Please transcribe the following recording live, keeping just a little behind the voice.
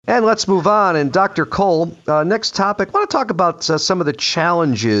And let's move on. And Dr. Cole, next topic, I want to talk about some of the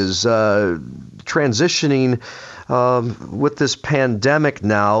challenges transitioning with this pandemic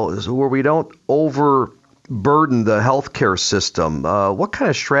now, where we don't overburden the healthcare system. What kind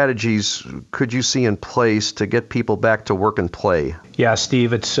of strategies could you see in place to get people back to work and play? Yeah,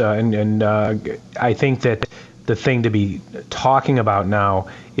 Steve, it's I think that the thing to be talking about now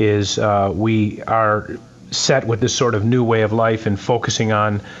is we are set with this sort of new way of life and focusing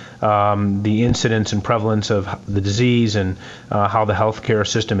on the incidence and prevalence of the disease and how the healthcare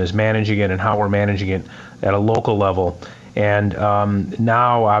system is managing it and how we're managing it at a local level. And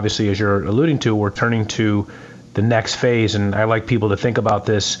now, obviously, as you're alluding to, we're turning to the next phase. And I like people to think about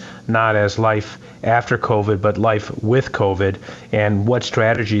this not as life after COVID, but life with COVID. And what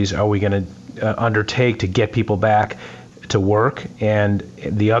strategies are we going to undertake to get people back to work? And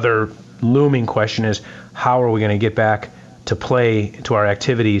the other looming question is, how are we going to get back to play, to our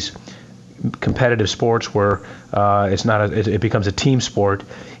activities, competitive sports where it becomes a team sport,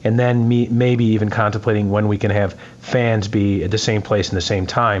 and then maybe even contemplating when we can have fans be at the same place in the same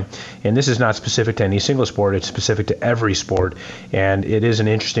time. And this is not specific to any single sport, it's specific to every sport. And it is an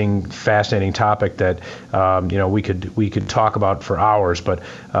interesting, fascinating topic that we could talk about for hours, but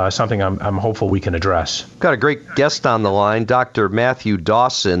something I'm hopeful we can address. Got a great guest on the line, Dr. Matthew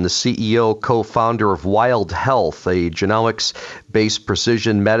Dawson, the CEO, co-founder of Wild Health, a genomics-based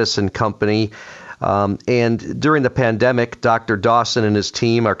precision medicine company. And during the pandemic, Dr. Dawson and his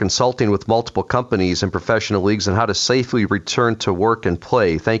team are consulting with multiple companies and professional leagues on how to safely return to work and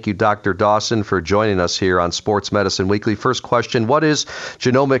play. Thank you, Dr. Dawson, for joining us here on Sports Medicine Weekly. First question, what is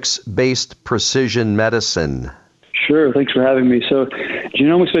genomics-based precision medicine? Sure, thanks for having me. So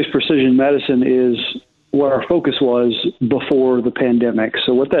genomics-based precision medicine is what our focus was before the pandemic.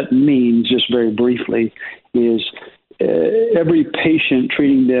 So what that means, just very briefly, is every patient,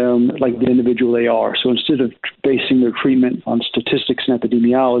 treating them like the individual they are. So instead of basing their treatment on statistics and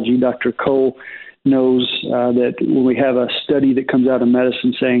epidemiology, Dr. Cole knows that when we have a study that comes out of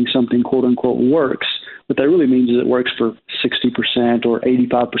medicine saying something quote unquote works, what that really means is it works for 60% or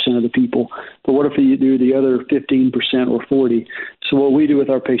 85% of the people. But what if you do the other 15% or 40%? So what we do with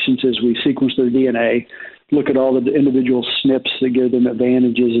our patients is we sequence their DNA, look at all the individual SNPs that give them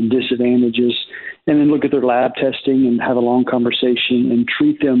advantages and disadvantages, and then look at their lab testing and have a long conversation and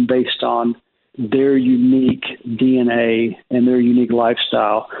treat them based on their unique DNA and their unique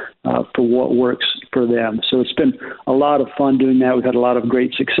lifestyle for what works for them. So it's been a lot of fun doing that. We've had a lot of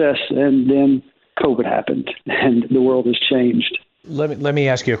great success, and then COVID happened, and the world has changed. Let me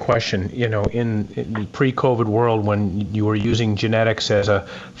ask you a question. In the pre-COVID world, when you were using genetics as a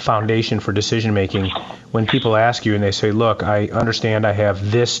foundation for decision making, when people ask you and they say, "Look, I understand I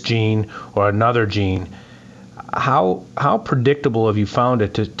have this gene or another gene," how predictable have you found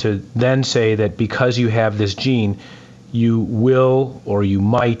it to then say that because you have this gene, you will or you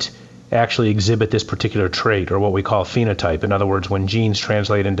might actually exhibit this particular trait, or what we call phenotype? In other words, when genes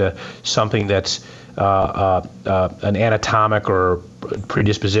translate into something that's an anatomic or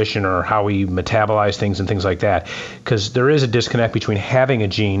predisposition, or how we metabolize things and things like that. Because there is a disconnect between having a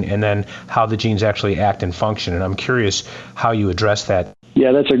gene and then how the genes actually act and function. And I'm curious how you address that.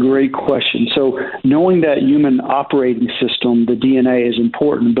 Yeah, that's a great question. So knowing that human operating system, the DNA, is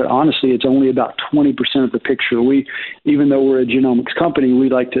important, but honestly, it's only about 20% of the picture. Even though we're a genomics company, we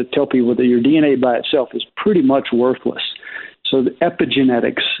like to tell people that your DNA by itself is pretty much worthless. So the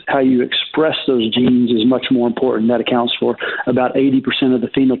epigenetics, how you express those genes, is much more important. That accounts for about 80% of the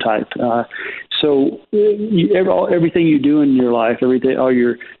phenotype. So everything you do in your life, all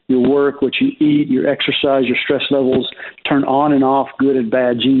your work, what you eat, your exercise, your stress levels, turn on and off good and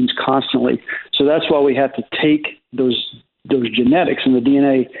bad genes constantly. So that's why we have to take those genetics and the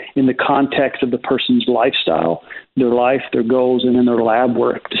DNA in the context of the person's lifestyle, their life, their goals, and then their lab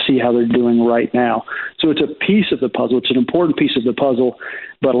work to see how they're doing right now. So it's a piece of the puzzle. It's an important piece of the puzzle,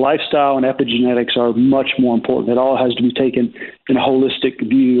 but lifestyle and epigenetics are much more important. It all has to be taken in a holistic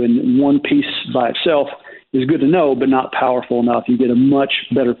view, and one piece by itself is good to know, but not powerful enough. You get a much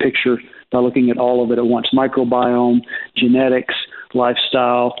better picture by looking at all of it at once. Microbiome, genetics,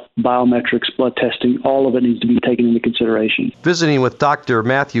 lifestyle, biometrics, blood testing, all of it needs to be taken into consideration. Visiting with Dr.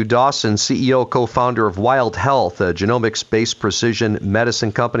 Matthew Dawson, CEO, co-founder of Wild Health, a genomics-based precision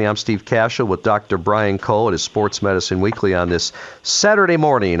medicine company. I'm Steve Cashel with Dr. Brian Cole at his Sports Medicine Weekly on this Saturday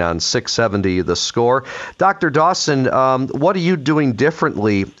morning on 670 The Score. Dr. Dawson, what are you doing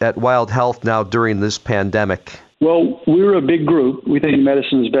differently at Wild Health now during this pandemic? Well, we're a big group. We think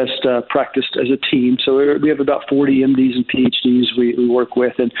medicine is best practiced as a team. So we have about 40 MDs and PhDs we work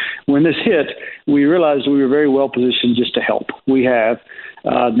with. And when this hit, we realized we were very well positioned just to help. We have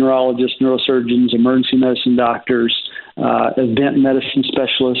neurologists, neurosurgeons, emergency medicine doctors, event medicine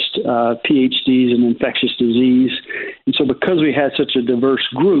specialists, PhDs in infectious disease. And so because we had such a diverse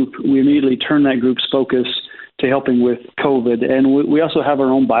group, we immediately turned that group's focus to helping with COVID. And we also have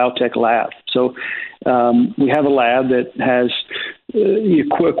our own biotech lab. So we have a lab that has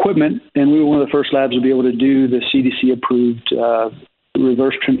equipment, and we were one of the first labs to be able to do the CDC-approved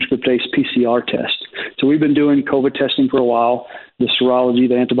reverse transcriptase PCR test. So we've been doing COVID testing for a while, the serology,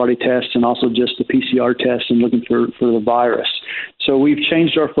 the antibody tests, and also just the PCR test and looking for the virus. So we've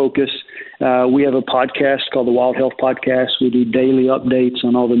changed our focus. We have a podcast called the Wild Health Podcast. We do daily updates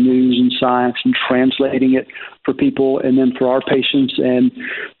on all the news and science and translating it for people. And then for our patients and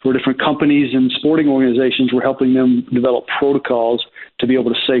for different companies and sporting organizations, we're helping them develop protocols to be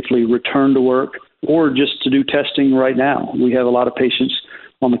able to safely return to work or just to do testing right now. We have a lot of patients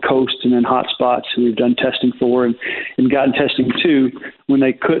on the coast and in hot spots who we've done testing for and gotten testing to when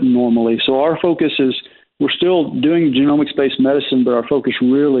they couldn't normally. So our focus is we're still doing genomics-based medicine, but our focus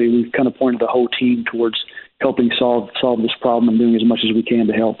really, we've kind of pointed the whole team towards helping solve this problem and doing as much as we can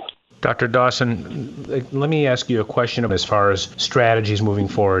to help. Dr. Dawson, let me ask you a question as far as strategies moving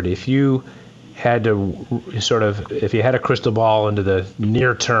forward. If you had to if you had a crystal ball into the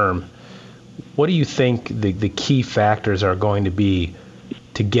near term, what do you think the key factors are going to be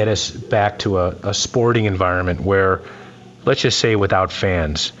to get us back to a sporting environment where, let's just say without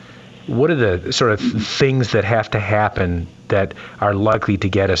fans? What are the sort of things that have to happen that are likely to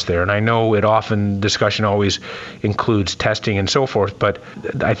get us there? And I know discussion always includes testing and so forth, but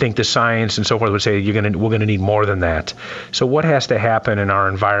I think the science and so forth would say we're going to need more than that. So what has to happen in our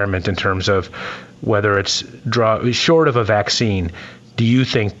environment in terms of whether it's short of a vaccine, do you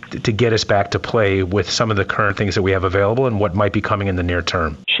think, to get us back to play with some of the current things that we have available and what might be coming in the near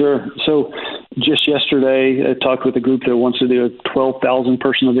term? Sure. So just yesterday, I talked with a group that wants to do a 12,000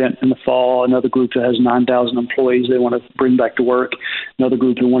 person event in the fall, another group that has 9,000 employees they want to bring back to work, another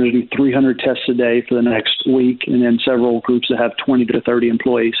group that want to do 300 tests a day for the next week, and then several groups that have 20 to 30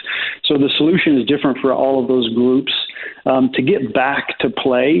 employees. So the solution is different for all of those groups. To get back to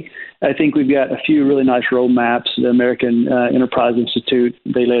play, I think we've got a few really nice roadmaps. The American Enterprise Institute,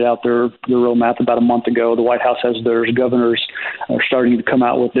 they laid out their roadmap about a month ago. The White House has theirs. Governors are starting to come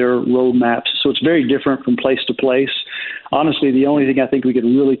out with their roadmaps. So it's very different from place to place. Honestly, the only thing I think we could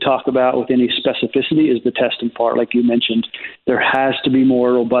really talk about with any specificity is the testing part, like you mentioned. There has to be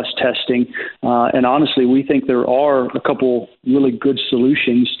more robust testing. And honestly, we think there are a couple really good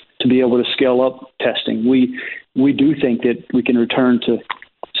solutions to be able to scale up testing. We do think that we can return to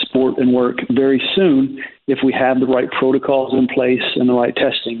sport and work very soon if we have the right protocols in place and the right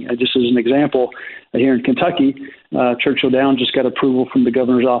testing. Just as an example, here in Kentucky, Churchill Downs just got approval from the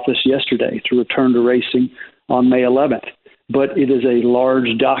governor's office yesterday to return to racing on May 11th. But it is a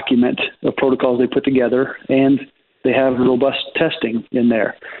large document of protocols they put together, and they have robust testing in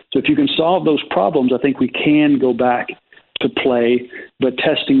there. So if you can solve those problems, I think we can go back to play, but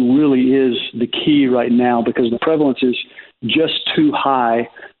testing really is the key right now because the prevalence is just too high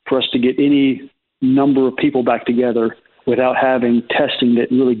for us to get any number of people back together without having testing that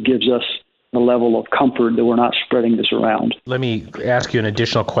really gives us a level of comfort that we're not spreading this around. Let me ask you an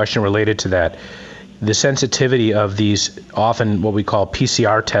additional question related to that. The sensitivity of these often what we call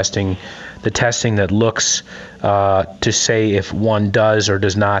PCR testing, the testing that looks to say if one does or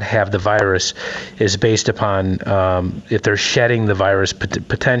does not have the virus, is based upon if they're shedding the virus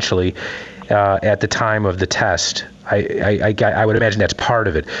potentially at the time of the test. I would imagine that's part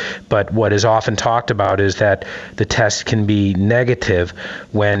of it. But what is often talked about is that the test can be negative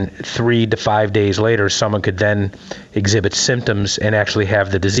when 3 to 5 days later someone could then exhibit symptoms and actually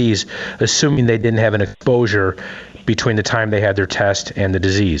have the disease, assuming they didn't have an exposure between the time they had their test and the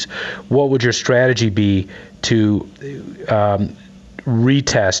disease. What would your strategy be to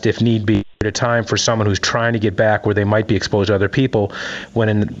retest, if need be, at a time for someone who's trying to get back where they might be exposed to other people when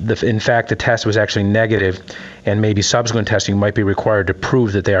in fact the test was actually negative and maybe subsequent testing might be required to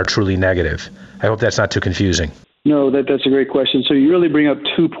prove that they are truly negative? I hope that's not too confusing. No, that's a great question. So you really bring up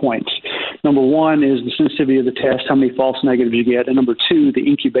 2 points. Number one is the sensitivity of the test, how many false negatives you get. And number two, the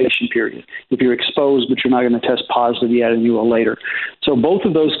incubation period. If you're exposed but you're not going to test positive yet and you will later. So both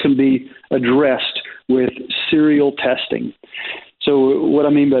of those can be addressed with serial testing. So what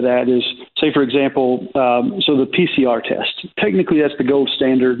I mean by that is, say, for example, so the PCR test, technically that's the gold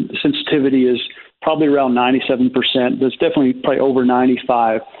standard. The sensitivity is probably around 97%, but it's definitely probably over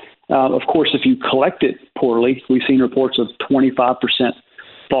 95%. Of course, if you collect it poorly, we've seen reports of 25%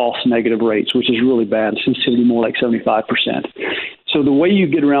 false negative rates, which is really bad. Sensitivity more like 75%. So the way you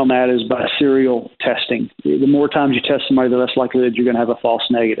get around that is by serial testing. The more times you test somebody, the less likely that you're going to have a false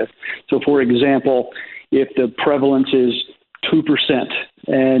negative. So, for example, if the prevalence is 2%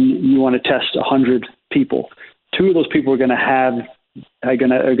 and you want to test 100 people, 2 of those people are going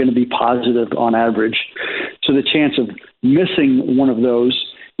to be positive on average. So the chance of missing one of those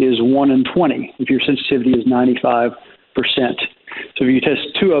is 1 in 20 if your sensitivity is 95%. So if you test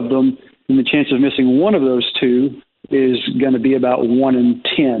 2 of them, then the chance of missing one of those 2 is going to be about 1 in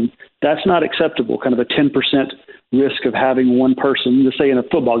 10. That's not acceptable, kind of a 10% risk of having one person, let's say in a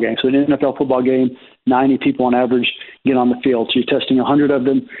football game. So in an NFL football game, 90 people on average get on the field. So you're testing 100 of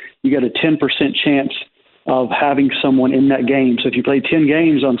them, you got a 10% chance of having someone in that game. So if you play 10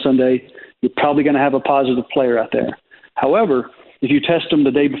 games on Sunday, you're probably going to have a positive player out there. However, if you test them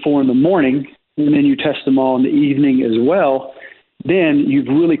the day before in the morning, and then you test them all in the evening as well, then you've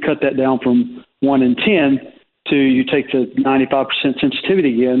really cut that down from 1 in 10 to you take the 95%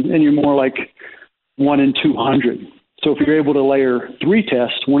 sensitivity again, and you're more like 1 in 200. So if you're able to layer 3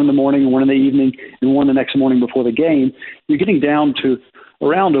 tests, 1 in the morning, 1 in the evening, and 1 the next morning before the game, you're getting down to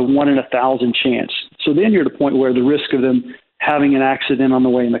around a 1 in 1,000 chance. So then you're at a point where the risk of them having an accident on the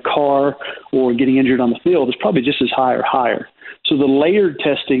way in the car or getting injured on the field is probably just as high or higher. So the layered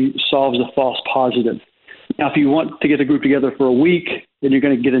testing solves the false positive. Now, if you want to get the group together for a week, then you're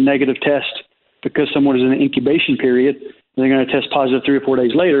going to get a negative test because someone is in an incubation period, and they're going to test positive 3 or 4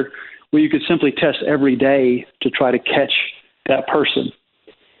 days later. Well, you could simply test every day to try to catch that person.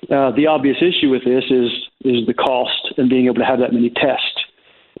 The obvious issue with this is the cost and being able to have that many tests,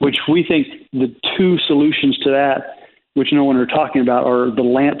 which we think the 2 solutions to that, which no one are talking about, are the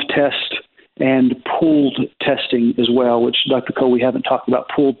LAMP test and pooled testing as well, which, Dr. Cole, we haven't talked about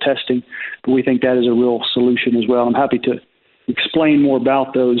pooled testing, but we think that is a real solution as well. I'm happy to explain more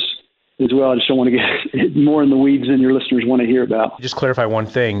about those as well. I just don't want to get more in the weeds than your listeners want to hear about. Just clarify one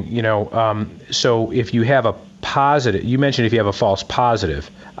thing, so if you have a positive, you mentioned if you have a false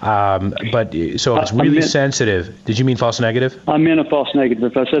positive, but so if it's really sensitive, did you mean false negative? I meant a false negative.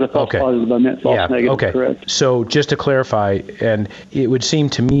 If I said a false positive, I meant false negative, correct. So just to clarify, and it would seem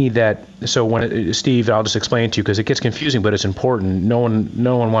to me that, so when, Steve, I'll just explain it to you because it gets confusing, but it's important. No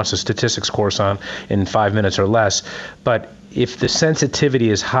one wants a statistics course on in 5 minutes or less, but if the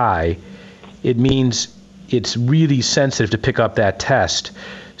sensitivity is high, it means it's really sensitive to pick up that test,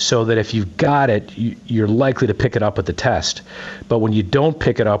 so that if you've got it, you're likely to pick it up with the test. But when you don't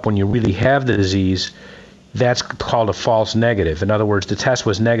pick it up when you really have the disease, that's called a false negative. In other words, the test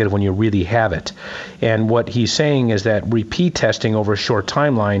was negative when you really have it. And what he's saying is that repeat testing over a short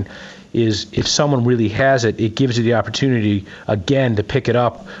timeline is, if someone really has it, it gives you the opportunity again to pick it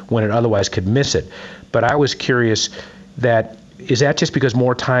up when it otherwise could miss it. But I was curious, is that just because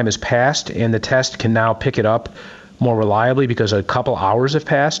more time has passed and the test can now pick it up more reliably because a couple hours have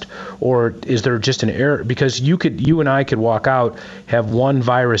passed, or is there just an error? Because you and I could walk out, have one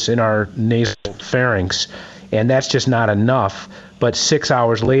virus in our nasal pharynx, and that's just not enough. But 6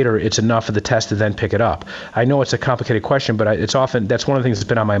 hours later, it's enough for the test to then pick it up. I know it's a complicated question, but that's one of the things that's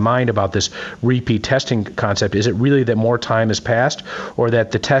been on my mind about this repeat testing concept. Is it really that more time has passed, or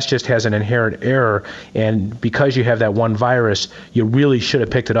that the test just has an inherent error, and because you have that one virus, you really should have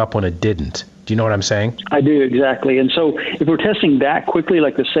picked it up when it didn't? Do you know what I'm saying? I do, exactly. And so if we're testing that quickly,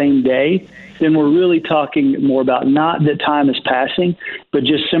 like the same day, then we're really talking more about not that time is passing, but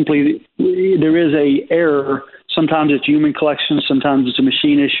just simply there is a error. Sometimes it's human collection, sometimes it's a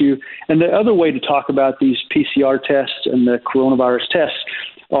machine issue. And the other way to talk about these PCR tests and the coronavirus tests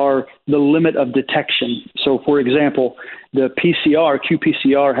are the limit of detection. So, for example, the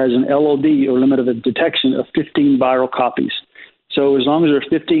qPCR has an LOD, or limit of detection, of 15 viral copies. So as long as there's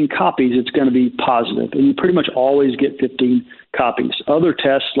 15 copies, it's going to be positive. And you pretty much always get 15 copies. Other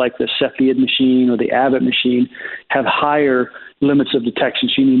tests like the Cepheid machine or the Abbott machine have higher limits of detection,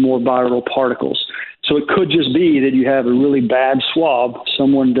 so you need more viral particles. So it could just be that you have a really bad swab.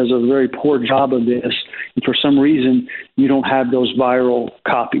 Someone does a very poor job of this, and for some reason, you don't have those viral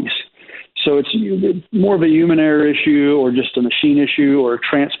copies. So it's more of a human error issue, or just a machine issue, or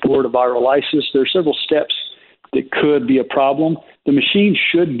transport of viral lysis. There are several steps that could be a problem. The machine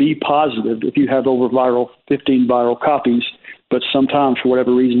should be positive if you have over 15 viral copies, but sometimes for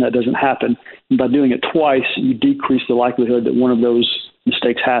whatever reason that doesn't happen. And by doing it twice, you decrease the likelihood that one of those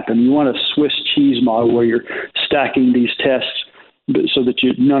mistakes happen. You want a Swiss cheese model where you're stacking these tests so that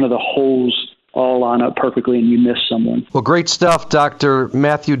none of the holes all line up perfectly and you miss someone. Well, great stuff, Dr.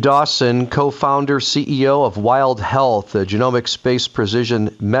 Matthew Dawson, co-founder, CEO of Wild Health, a genomics-based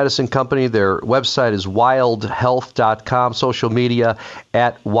precision medicine company. Their website is wildhealth.com, social media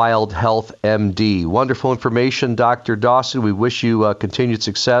at wildhealthmd. Wonderful information, Dr. Dawson. We wish you continued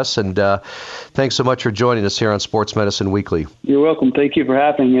success, and thanks so much for joining us here on Sports Medicine Weekly. You're welcome. Thank you for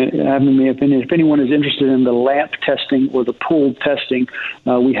having me. If anyone is interested in the LAMP testing or the pooled testing,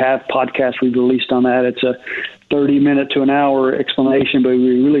 we have podcasts we've released on that. It's a 30-minute to an hour explanation, but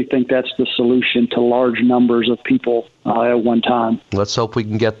we really think that's the solution to large numbers of people at one time. Let's hope we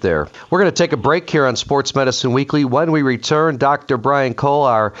can get there. We're going to take a break here on Sports Medicine Weekly. When we return, Dr. Brian Cole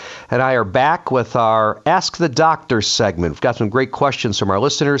and I are back with our Ask the Doctor segment. We've got some great questions from our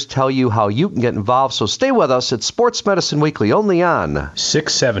listeners, tell you how you can get involved, so stay with us at Sports Medicine Weekly, only on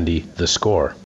 670 The Score.